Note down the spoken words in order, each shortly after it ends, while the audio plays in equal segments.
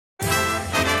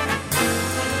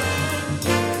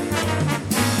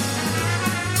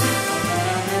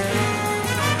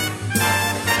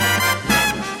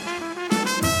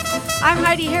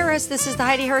Heidi Harris. This is the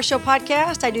Heidi Harris Show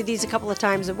podcast. I do these a couple of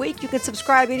times a week. You can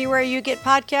subscribe anywhere you get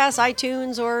podcasts,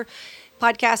 iTunes or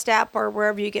podcast app or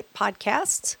wherever you get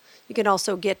podcasts. You can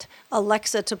also get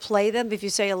Alexa to play them. If you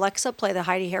say, Alexa, play the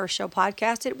Heidi Harris Show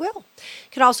podcast, it will.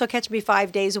 You can also catch me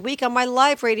 5 days a week on my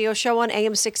live radio show on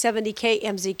AM 670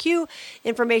 KMZQ.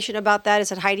 Information about that is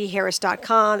at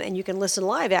HeidiHarris.com, and you can listen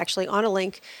live, actually, on a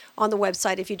link on the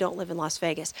website if you don't live in Las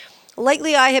Vegas.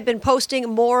 Lately, I have been posting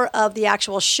more of the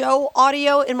actual show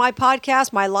audio in my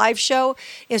podcast, my live show,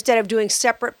 instead of doing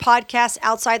separate podcasts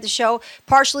outside the show,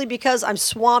 partially because I'm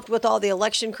swamped with all the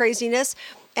election craziness,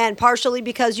 and partially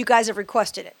because you guys have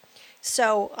requested it.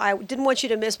 So I didn't want you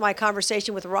to miss my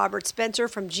conversation with Robert Spencer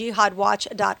from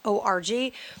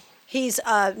jihadwatch.org. He's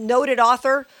a noted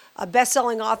author, a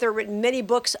best-selling author, written many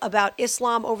books about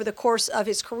Islam over the course of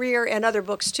his career and other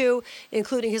books too,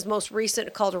 including his most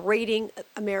recent called Raiding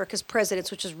America's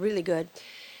Presidents, which is really good.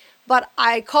 But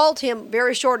I called him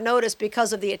very short notice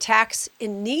because of the attacks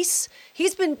in Nice.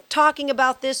 He's been talking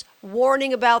about this,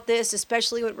 warning about this,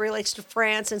 especially when it relates to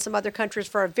France and some other countries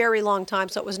for a very long time,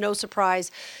 so it was no surprise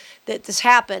that this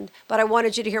happened. But I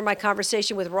wanted you to hear my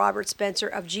conversation with Robert Spencer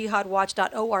of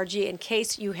jihadwatch.org in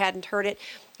case you hadn't heard it.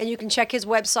 And you can check his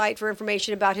website for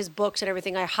information about his books and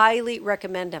everything. I highly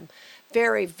recommend him.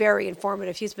 Very, very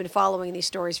informative. He's been following these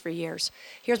stories for years.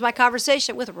 Here's my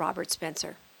conversation with Robert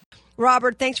Spencer.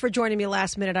 Robert, thanks for joining me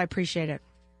last minute. I appreciate it.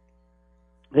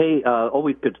 Hey,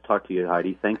 always good to talk to you,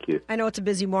 Heidi. Thank you. I know it's a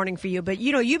busy morning for you, but,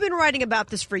 you've been writing about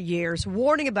this for years,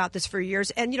 warning about this for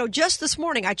years. And, just this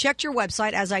morning, I checked your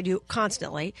website, as I do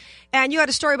constantly, and you had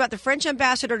a story about the French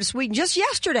ambassador to Sweden just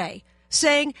yesterday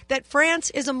saying that France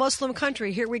is a Muslim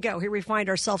country. Here we go. Here we find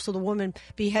ourselves with a woman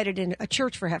beheaded in a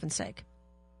church, for heaven's sake.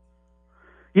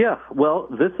 Yeah, well,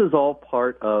 this is all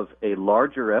part of a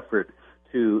larger effort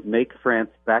to make France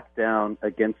back down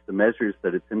against the measures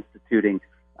that it's instituting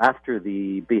after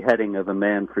the beheading of a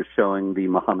man for showing the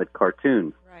Muhammad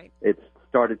cartoon. Right. It's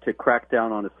started to crack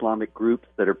down on Islamic groups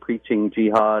that are preaching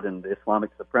jihad and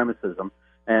Islamic supremacism,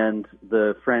 and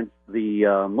the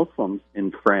Muslims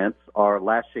in France are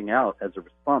lashing out as a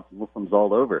response, Muslims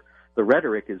all over. The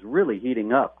rhetoric is really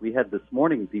heating up. We had this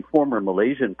morning the former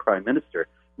Malaysian Prime Minister,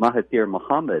 Mahathir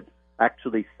Mohamad,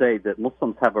 actually say that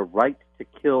Muslims have a right to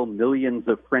kill millions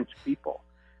of French people.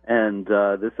 And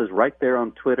this is right there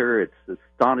on Twitter. It's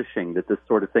astonishing that this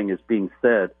sort of thing is being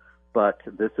said, but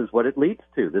this is what it leads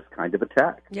to, this kind of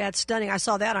attack. Yeah, it's stunning. I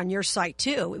saw that on your site,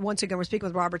 too. Once again, we're speaking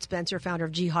with Robert Spencer, founder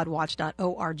of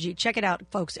jihadwatch.org. Check it out,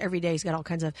 folks. Every day he's got all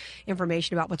kinds of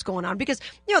information about what's going on. Because,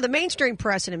 the mainstream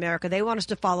press in America, they want us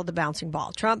to follow the bouncing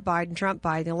ball. Trump,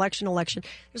 Biden, election.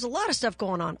 There's a lot of stuff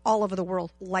going on all over the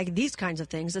world, like these kinds of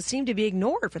things, that seem to be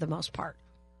ignored for the most part.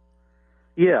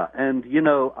 Yeah, and,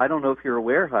 I don't know if you're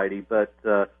aware, Heidi, but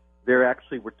there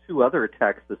actually were two other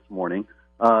attacks this morning.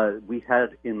 We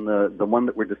had in the one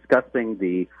that we're discussing,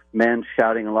 the man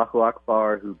shouting Allahu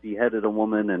Akbar who beheaded a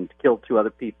woman and killed two other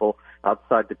people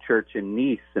outside the church in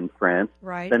Nice in France.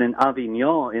 Right. Then in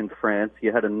Avignon in France,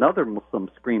 you had another Muslim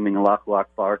screaming Allahu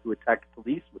Akbar who attacked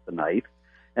police with a knife.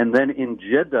 And then in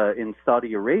Jeddah in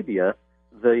Saudi Arabia,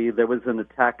 there was an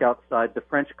attack outside the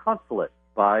French consulate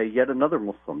by yet another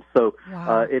Muslim. So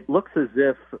wow. It looks as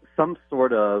if some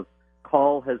sort of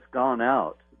call has gone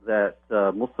out that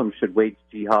Muslims should wage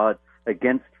jihad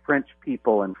against French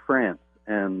people in France.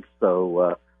 And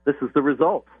so this is the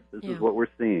result. This is what we're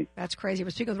seeing. That's crazy. We're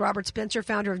speaking with Robert Spencer,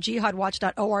 founder of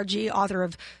jihadwatch.org, author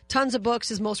of tons of books.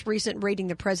 His most recent, Raiding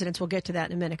the Presidents. We'll get to that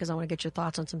in a minute because I want to get your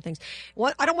thoughts on some things.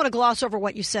 I don't want to gloss over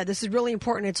what you said. This is really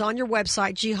important. It's on your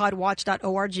website,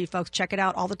 jihadwatch.org, folks. Check it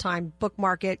out all the time.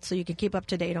 Bookmark it so you can keep up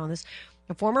to date on this.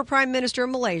 The former Prime Minister of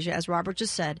Malaysia, as Robert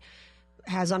just said,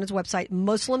 has on his website,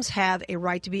 Muslims have a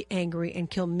right to be angry and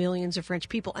kill millions of French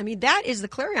people. I mean, that is the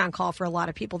clarion call for a lot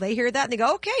of people. They hear that and they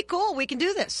go, okay, cool, we can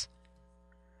do this.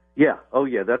 Yeah. Oh,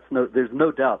 yeah. There's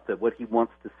no doubt that what he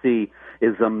wants to see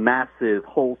is a massive,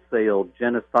 wholesale,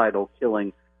 genocidal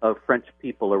killing of French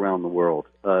people around the world.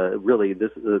 Really,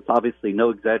 it's obviously no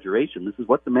exaggeration. This is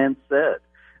what the man said.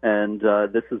 And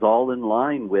this is all in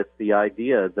line with the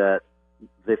idea that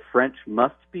the French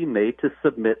must be made to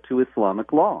submit to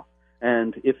Islamic law.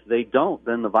 And if they don't,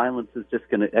 then the violence is just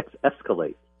going to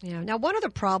escalate. Yeah. Now, one of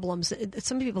the problems,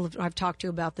 some people I've talked to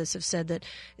about this have said that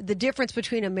the difference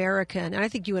between America, and I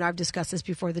think you and I have discussed this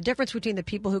before, the difference between the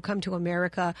people who come to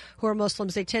America who are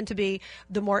Muslims, they tend to be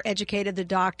the more educated, the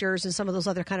doctors and some of those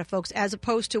other kind of folks, as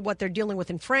opposed to what they're dealing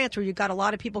with in France, where you've got a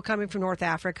lot of people coming from North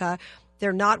Africa.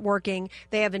 They're not working.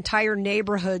 They have entire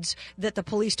neighborhoods that the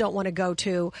police don't want to go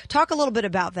to. Talk a little bit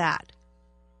about that.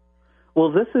 Well,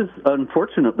 this is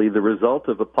unfortunately the result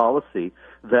of a policy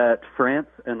that France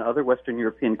and other Western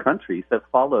European countries have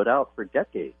followed out for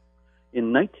decades.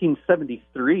 In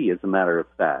 1973, as a matter of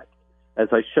fact, as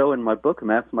I show in my book,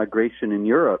 Mass Migration in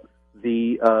Europe,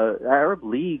 the Arab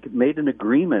League made an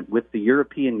agreement with the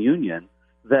European Union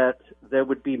that there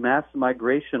would be mass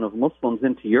migration of Muslims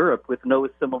into Europe with no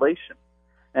assimilation.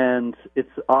 And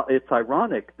it's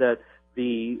ironic that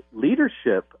the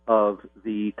leadership of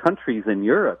the countries in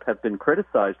Europe have been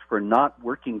criticized for not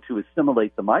working to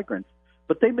assimilate the migrants,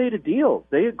 but they made a deal.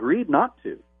 They agreed not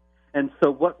to. And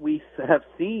so what we have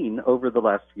seen over the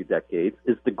last few decades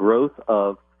is the growth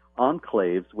of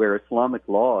enclaves where Islamic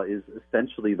law is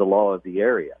essentially the law of the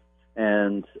area.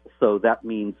 And so that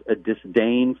means a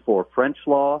disdain for French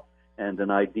law and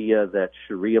an idea that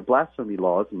Sharia blasphemy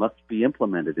laws must be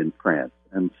implemented in France.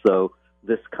 And so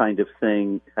this kind of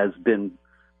thing has been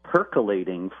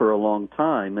percolating for a long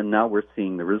time, and now we're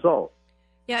seeing the results.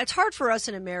 Yeah, it's hard for us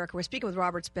in America. We're speaking with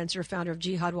Robert Spencer, founder of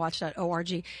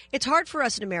jihadwatch.org. It's hard for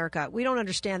us in America. We don't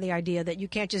understand the idea that you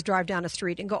can't just drive down a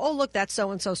street and go, oh, look, that's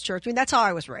so-and-so's church. I mean, that's how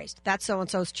I was raised. That's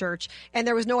so-and-so's church. And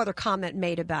there was no other comment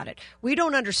made about it. We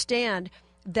don't understand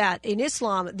that in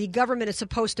Islam, the government is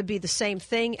supposed to be the same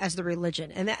thing as the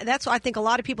religion. And that's why I think a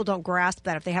lot of people don't grasp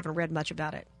that if they haven't read much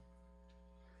about it.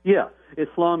 Yeah,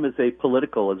 Islam is a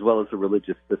political as well as a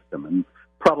religious system, and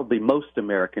probably most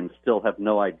Americans still have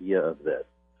no idea of this.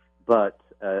 But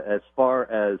as far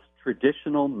as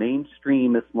traditional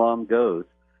mainstream Islam goes,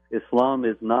 Islam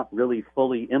is not really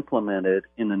fully implemented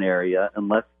in an area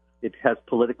unless it has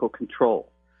political control.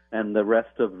 And the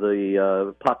rest of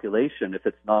the population, if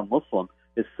it's non-Muslim,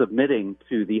 is submitting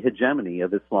to the hegemony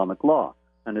of Islamic law.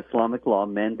 And Islamic law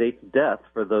mandates death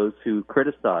for those who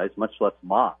criticize, much less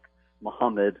mock,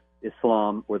 Muhammad,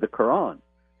 Islam, or the Quran.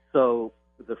 So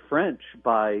the French,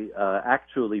 by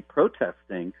actually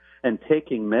protesting and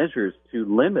taking measures to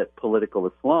limit political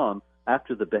Islam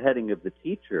after the beheading of the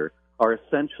teacher, are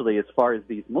essentially, as far as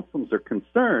these Muslims are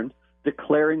concerned,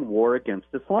 declaring war against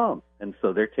Islam. And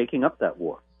so they're taking up that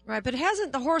war. Right, but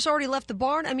hasn't the horse already left the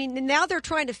barn? I mean, now they're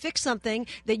trying to fix something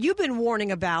that you've been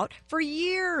warning about for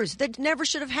years that never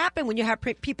should have happened when you have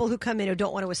people who come in who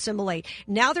don't want to assimilate.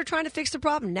 Now they're trying to fix the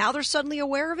problem. Now they're suddenly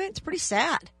aware of it. It's pretty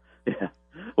sad. Yeah.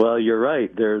 Well, you're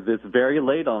right. It's very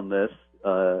late on this.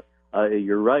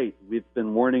 You're right. We've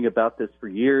been warning about this for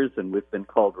years, and we've been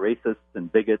called racists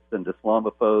and bigots and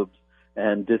Islamophobes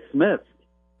and dismissed.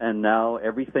 And now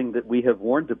everything that we have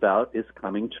warned about is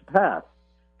coming to pass.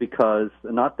 Because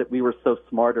not that we were so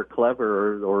smart or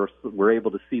clever or were able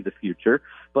to see the future,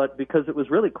 but because it was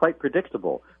really quite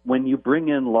predictable. When you bring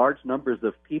in large numbers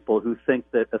of people who think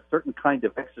that a certain kind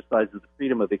of exercise of the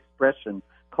freedom of expression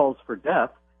calls for death,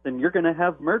 then you're going to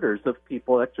have murders of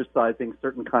people exercising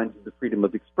certain kinds of the freedom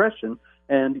of expression,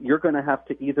 and you're going to have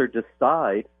to either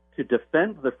decide to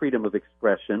defend the freedom of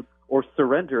expression or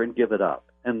surrender and give it up.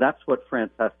 And that's what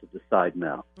France has to decide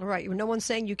now. All right. No one's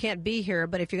saying you can't be here,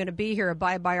 but if you're going to be here,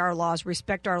 abide by our laws,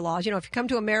 respect our laws. You know, if you come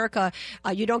to America,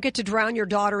 you don't get to drown your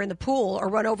daughter in the pool or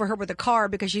run over her with a car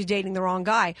because she's dating the wrong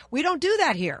guy. We don't do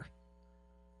that here.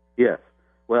 Yes.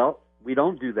 Well, we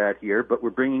don't do that here, but we're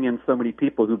bringing in so many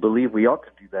people who believe we ought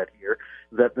to do that here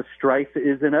that the strife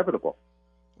is inevitable.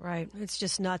 Right. It's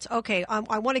just nuts. Okay.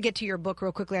 I want to get to your book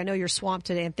real quickly. I know you're swamped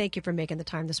today, and thank you for making the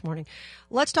time this morning.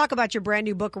 Let's talk about your brand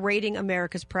new book, Rating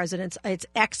America's Presidents. It's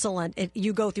excellent.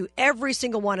 You go through every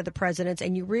single one of the presidents,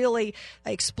 and you really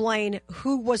explain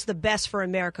who was the best for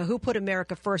America, who put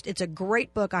America first. It's a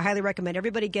great book. I highly recommend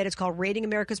everybody get it. It's called Rating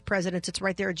America's Presidents. It's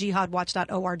right there at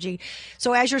jihadwatch.org.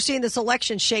 So as you're seeing this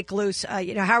election shake loose,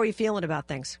 how are you feeling about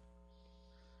things?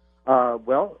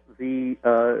 Well,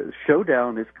 the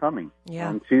showdown is coming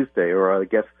on Tuesday, or I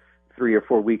guess 3 or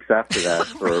 4 weeks after that.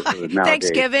 For nowadays.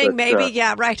 Thanksgiving, but, maybe.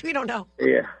 Yeah, right. We don't know.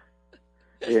 Yeah.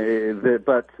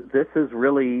 But this is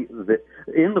really,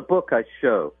 in the book I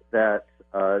show that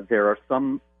there are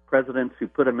some presidents who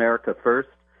put America first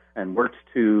and worked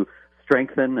to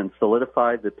strengthen and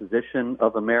solidify the position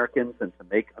of Americans and to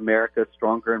make America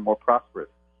stronger and more prosperous.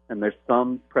 And there's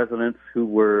some presidents who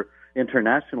were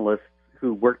internationalists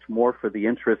who worked more for the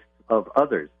interests of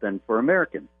others than for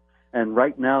Americans. And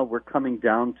right now we're coming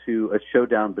down to a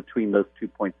showdown between those 2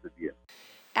 points of view.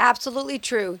 Absolutely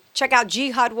true. Check out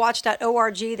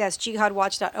jihadwatch.org. That's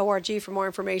jihadwatch.org for more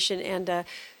information. And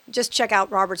just check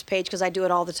out Robert's page because I do it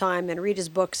all the time, and read his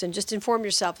books and just inform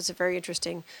yourself. It's a very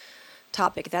interesting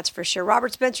topic, that's for sure.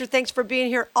 Robert Spencer, thanks for being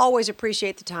here. Always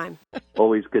appreciate the time.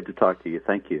 Always good to talk to you.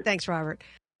 Thank you. Thanks, Robert.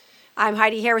 I'm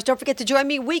Heidi Harris. Don't forget to join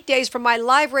me weekdays for my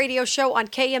live radio show on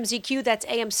KMZQ. That's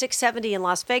AM 670 in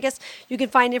Las Vegas. You can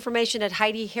find information at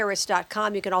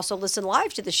HeidiHarris.com. You can also listen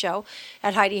live to the show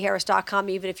at HeidiHarris.com,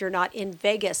 even if you're not in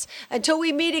Vegas. Until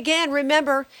we meet again,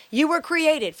 remember, you were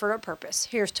created for a purpose.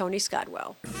 Here's Tony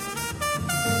Scodwell.